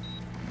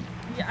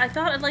 Yeah, I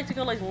thought I'd like to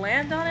go, like,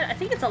 land on it. I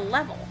think it's a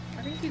level.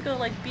 I think you go,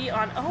 like, be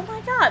on... Oh my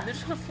god, they're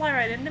just gonna fly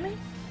right into me?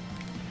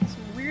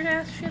 Some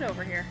weird-ass shit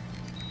over here.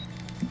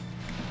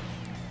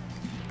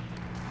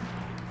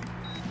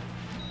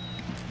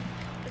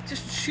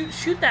 Just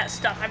shoot that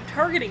stuff. I'm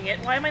targeting it.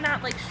 Why am I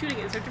not, like, shooting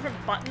it? Is there a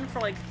different button for,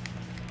 like,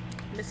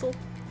 missile?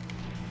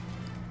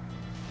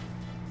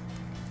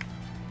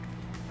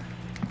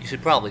 You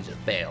should probably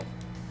just bail.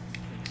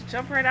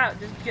 Jump right out.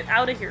 Just get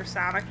out of here,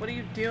 Sonic. What are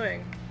you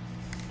doing?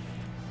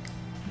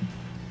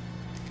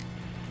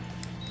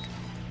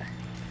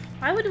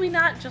 Why would we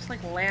not just,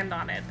 like, land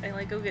on it and,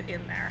 like, go get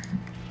in there?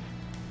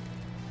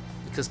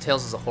 Because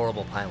Tails is a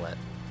horrible pilot.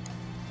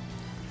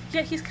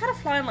 Yeah, he's kind of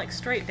flying, like,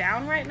 straight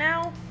down right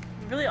now.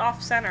 Really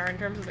off-center in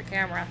terms of the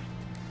camera.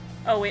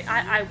 Oh, wait,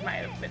 I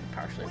might have been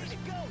partially...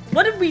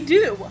 What did we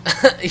do?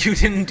 You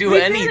didn't do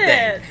We anything.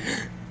 did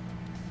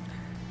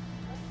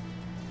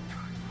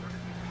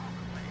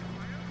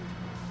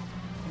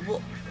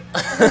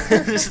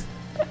it.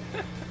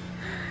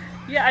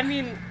 Yeah, I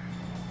mean...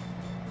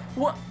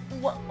 What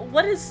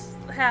is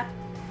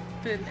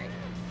happening?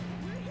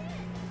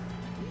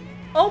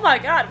 Oh my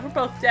god, we're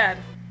both dead.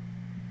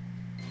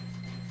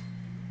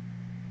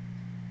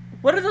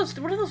 What do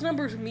those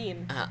numbers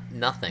mean?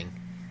 Nothing.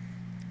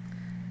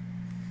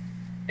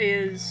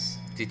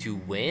 Did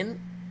you win?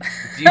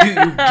 You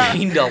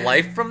gained a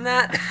life from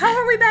that? How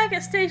are we back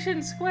at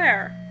Station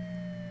Square?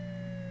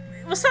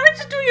 Was Sonic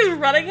just doing his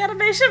running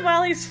animation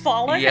while he's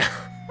falling? Yeah.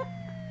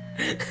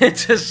 It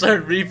just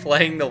started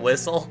replaying the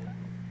whistle.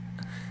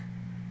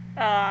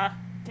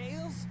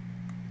 Tails?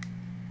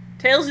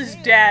 Tails is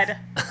dead.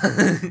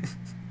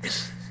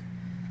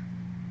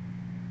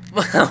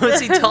 How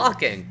is he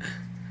talking?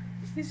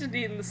 He's just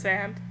eating the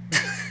sand.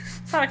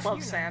 Sonic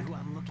loves sand. Who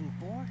I'm looking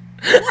for?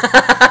 If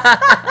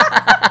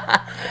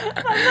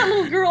I'm that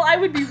little girl, I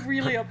would be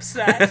really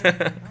upset.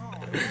 Oh, I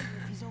wonder if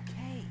he's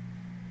okay.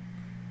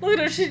 Look at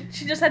her, she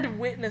just had to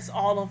witness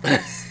all of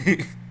this.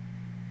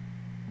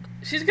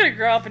 She's gonna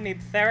grow up and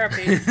need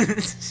therapy.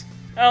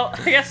 Oh,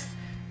 I guess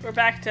we're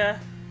back to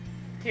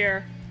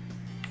here.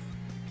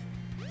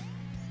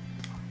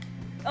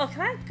 Oh,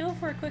 can I go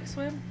for a quick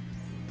swim?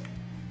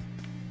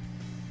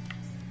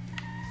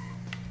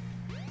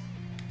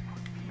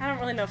 I don't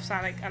really know if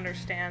Sonic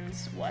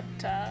understands what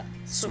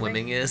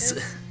Swimming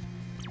is.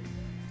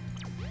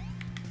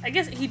 I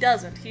guess he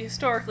doesn't. He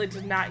historically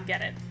does not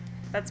get it.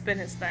 That's been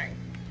his thing.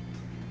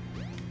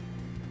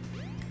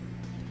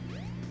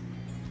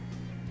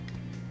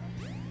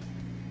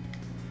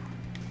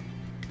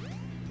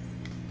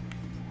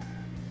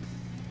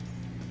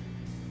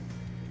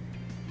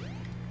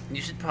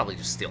 You should probably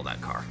just steal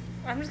that car.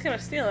 I'm just gonna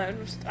steal it.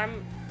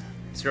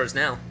 It's yours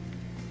now.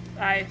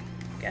 I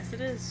guess it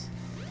is.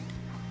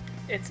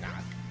 It's not.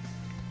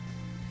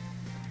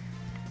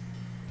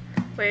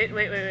 Wait a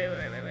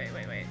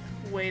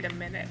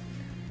minute.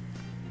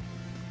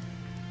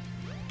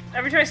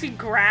 Every time I see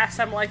grass,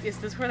 I'm like, is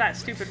this where that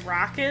stupid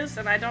rock is?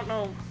 And I don't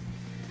know.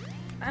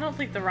 I don't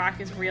think the rock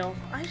is real.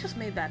 I just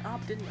made that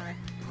up, didn't I?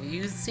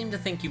 You seem to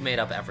think you made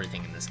up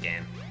everything in this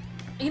game.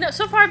 You know,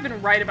 so far I've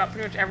been right about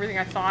pretty much everything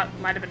I thought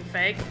might have been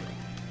fake.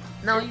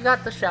 No, you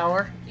got the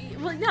shower.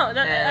 Well, no,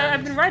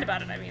 I've been right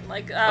about it. I mean,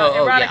 like,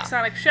 Oh, erotic yeah.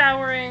 Sonic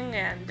showering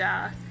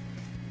and,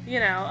 you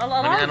know, a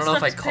lot I mean, I of don't know if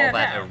stuff I'd is call panned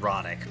that out.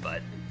 erotic,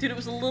 but... Dude, it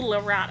was a little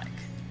erotic.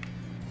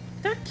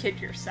 Don't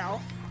kid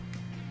yourself.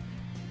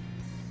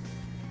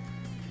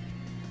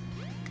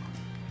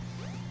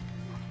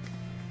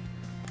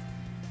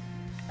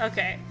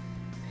 Okay.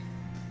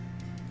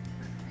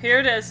 Here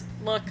it is.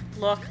 Look,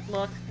 look,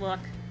 look, look.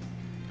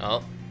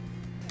 Oh.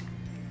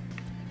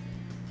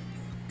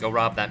 Go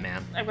rob that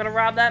man. I'm gonna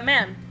rob that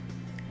man.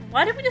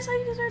 Why did we decide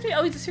he deserved to?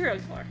 Oh, he's a serial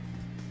killer.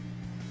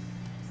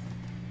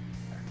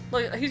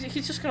 Look,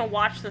 he's just gonna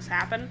watch this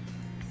happen.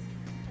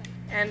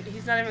 And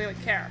he's not even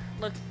gonna care.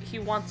 Look, he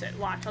wants it.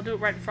 Watch, I'll do it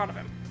right in front of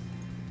him.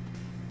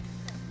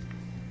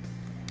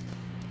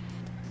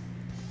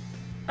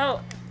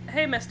 Oh,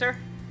 hey, mister.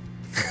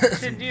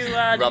 Did you,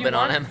 Rub it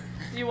on him.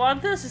 Do you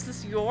want this? Is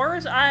this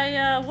yours?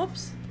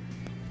 Whoops.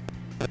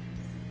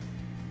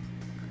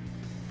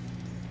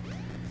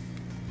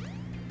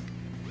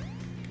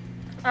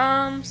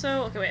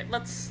 So, okay, wait,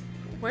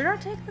 where do I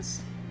take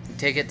this?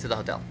 Take it to the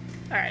hotel.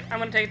 Alright, I'm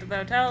gonna take it to the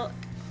hotel.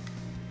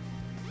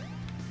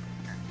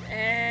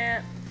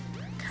 And...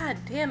 God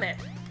damn it.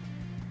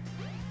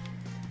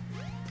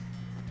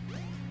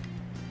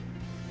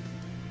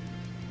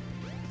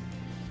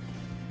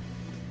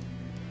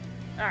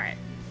 Alright.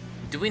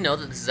 Do we know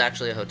that this is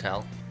actually a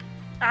hotel?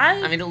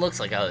 I mean, it looks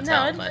like a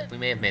hotel, No, but we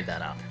may have made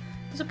that up.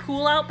 There's a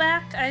pool out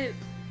back.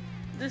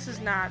 This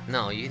is not...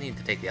 No, you need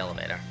to take the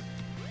elevator.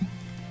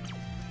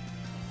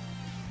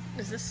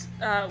 Is this...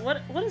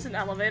 what is an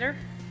elevator?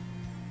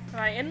 Am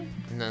I in?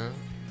 No.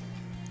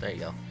 There you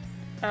go.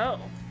 Oh.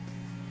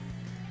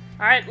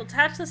 Alright, we'll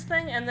attach this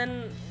thing, and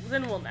then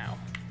we'll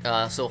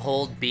know. So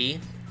hold B,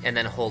 and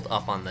then hold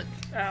up on the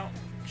Oh.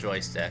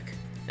 joystick.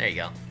 There you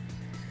go.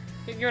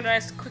 Give it a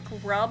nice quick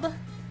rub.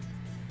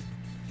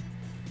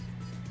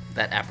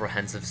 That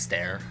apprehensive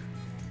stare.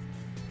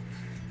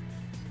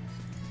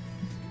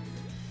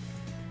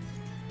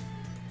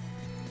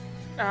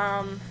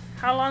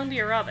 How long do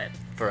you rub it?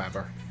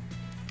 Forever.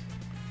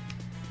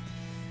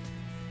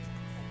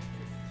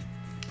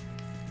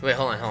 Wait,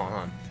 hold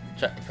on.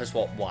 Press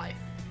Y.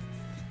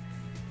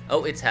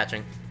 Oh, it's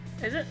hatching.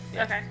 Is it?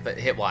 Yeah, Okay. But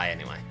hit Y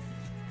anyway.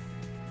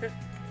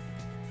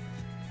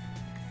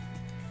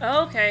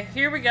 Okay,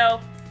 here we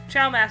go.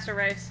 Chow Master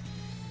Race.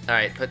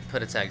 Alright,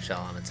 put its eggshell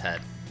on its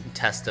head.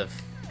 Test of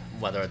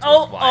whether it's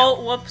Oh,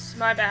 worthwhile. whoops,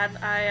 my bad.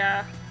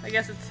 I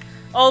guess it's...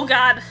 Oh,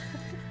 God.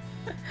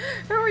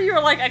 Remember you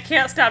were like, I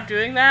can't stop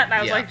doing that? And I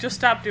was Yeah. like, just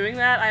stop doing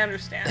that? I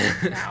understand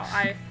now.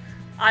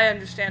 I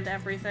understand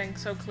everything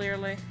so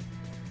clearly.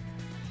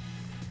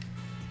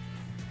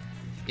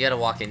 You gotta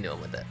walk into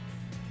him with it.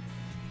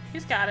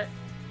 He's got it.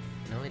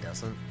 No, he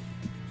doesn't.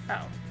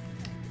 Oh.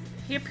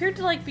 He appeared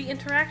to, like, be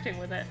interacting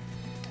with it.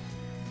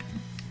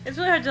 It's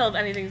really hard to tell if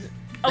anything's...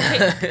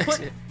 Okay,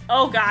 put...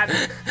 Oh, God.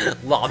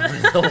 Lob him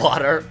in the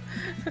water.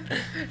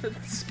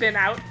 Spin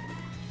out.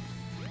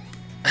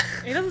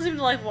 He doesn't seem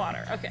to like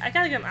water. Okay, I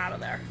gotta get him out of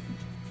there.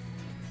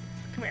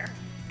 Come here.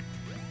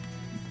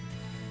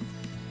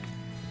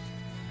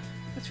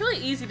 It's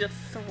really easy to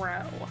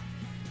throw.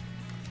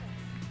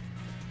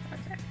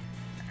 Okay.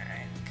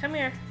 Alright. Come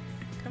here.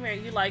 Come here.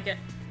 You like it.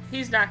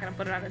 He's not gonna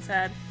put it on his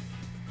head.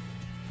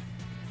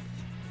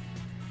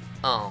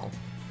 Oh.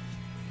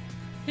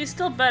 He's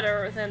still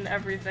better than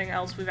everything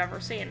else we've ever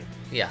seen.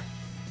 Yeah.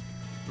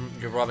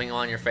 You're rubbing him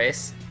on your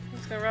face? I'm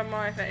just gonna rub him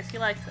on my face. He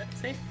likes it.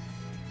 See?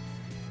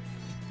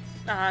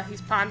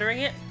 He's pondering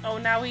it. Oh,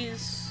 now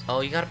he's...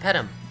 Oh, you gotta pet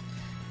him.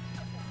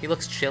 He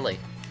looks chilly.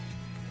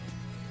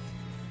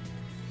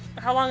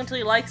 How long until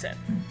he likes it?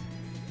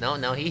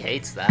 No, he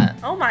hates that.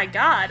 Oh my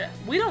god.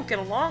 We don't get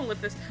along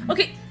with this.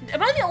 Okay,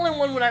 am I the only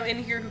one when I'm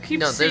in here who keeps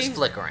No, seeing... there's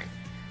flickering.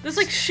 There's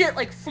like shit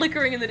like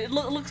flickering and then it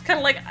looks kind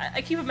of like...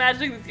 I keep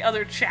imagining that the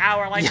other Chow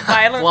are like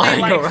violently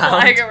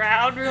flying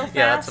around real fast.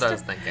 Yeah, that's what I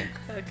was thinking.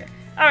 Okay.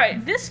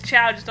 Alright, this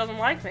Chow just doesn't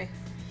like me.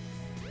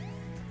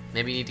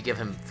 Maybe you need to give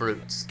him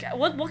fruits.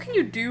 What can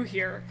you do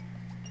here?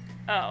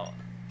 Oh.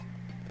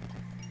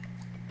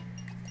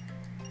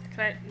 Can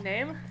I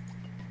name?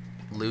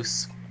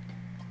 Loose.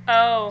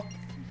 Oh.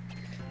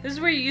 This is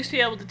where you used to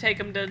be able to take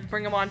him to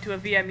bring him onto a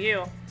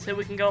VMU, so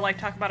we can go like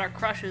talk about our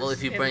crushes. Well,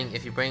 if you bring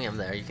him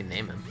there, you can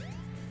name him.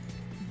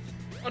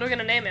 What are we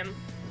gonna name him?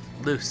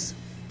 Loose.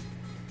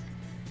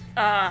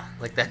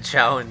 Like that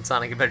Chow in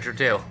Sonic Adventure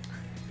 2.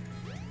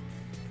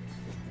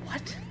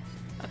 What?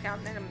 Okay,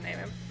 I'm gonna name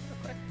him real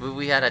quick.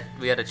 We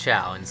had a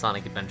Chow in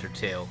Sonic Adventure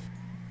 2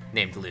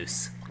 named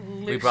Loose.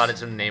 We Loose. brought it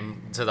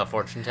to the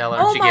fortune teller,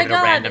 Oh and she my gave it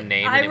God. a random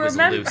name, and it was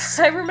Loose.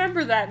 I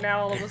remember that now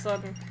all of a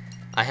sudden.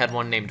 I had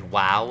one named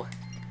Wow.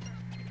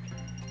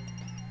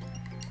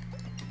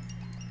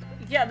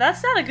 Yeah,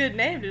 that's not a good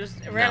name to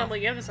just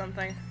randomly give to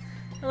something.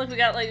 Oh, look, we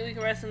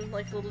can rest in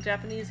like little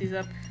Japanesies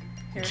up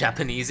here.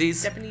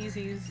 Japanesies?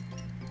 Japanesies.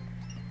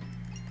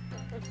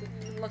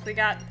 Look, they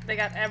got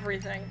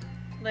everything.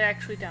 They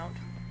actually don't.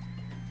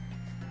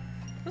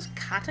 What's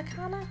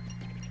katakana?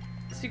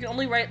 So you can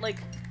only write like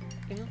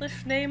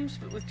English names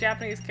but with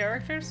Japanese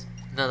characters?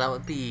 No, that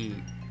would be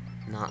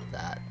not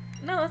that.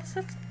 No, that's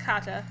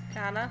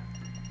katakana.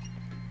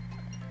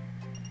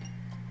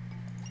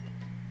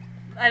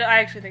 I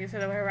actually think it's the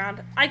other way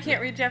around. I can't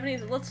read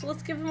Japanese. Let's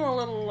give him a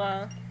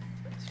little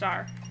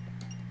star,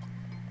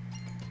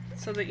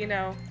 so that you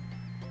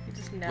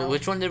just know.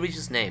 Which one did we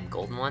just name?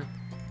 Golden one?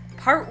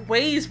 Part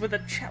ways with a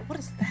What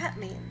does that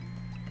mean?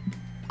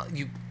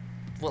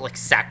 Like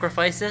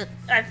sacrifice it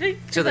I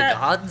think to the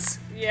gods?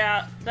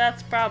 Yeah,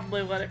 that's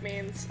probably what it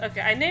means.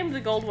 Okay, I named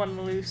the gold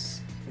one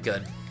Loose.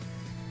 Good.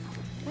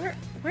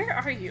 Where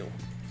are you?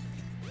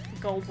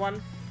 Gold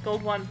one.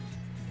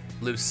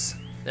 Loose.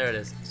 There it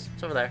is.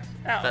 It's over there.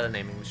 Oh. By the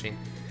naming machine.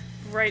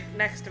 Right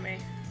next to me.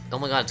 Oh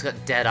my god, it's got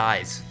dead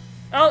eyes.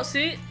 Oh,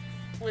 see?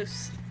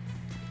 Loose.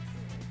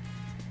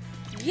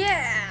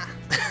 Yeah!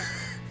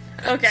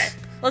 Okay,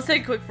 let's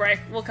take a quick break.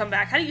 We'll come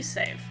back. How do you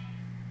save?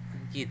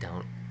 You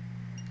don't.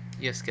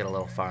 You just get a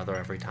little farther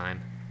every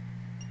time.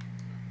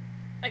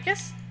 I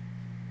guess...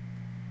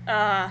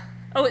 Oh,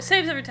 it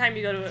saves every time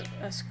you go to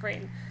a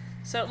screen.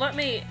 So let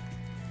me,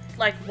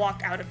 like,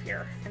 walk out of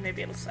here, and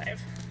maybe it'll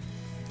save.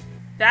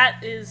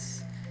 That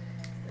is...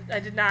 I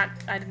did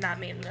not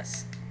mean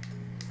this.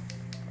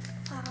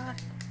 Fuck.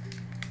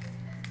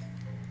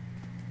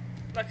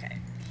 Okay.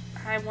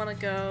 I want to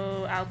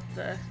go out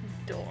the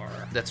door.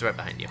 That's right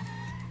behind you.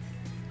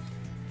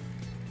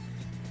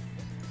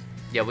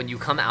 Yeah, when you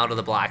come out of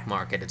the black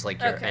market, it's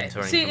like you're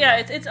entering. See, from yeah,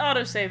 it's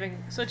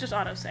auto-saving, so it just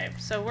auto-saved.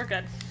 So we're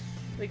good.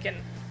 We can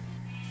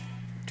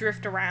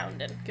drift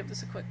around and give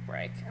this a quick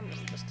break. I'm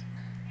gonna just...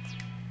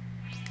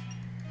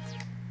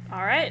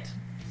 Alright.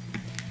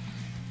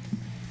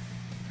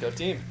 Go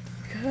team.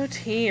 Go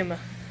team.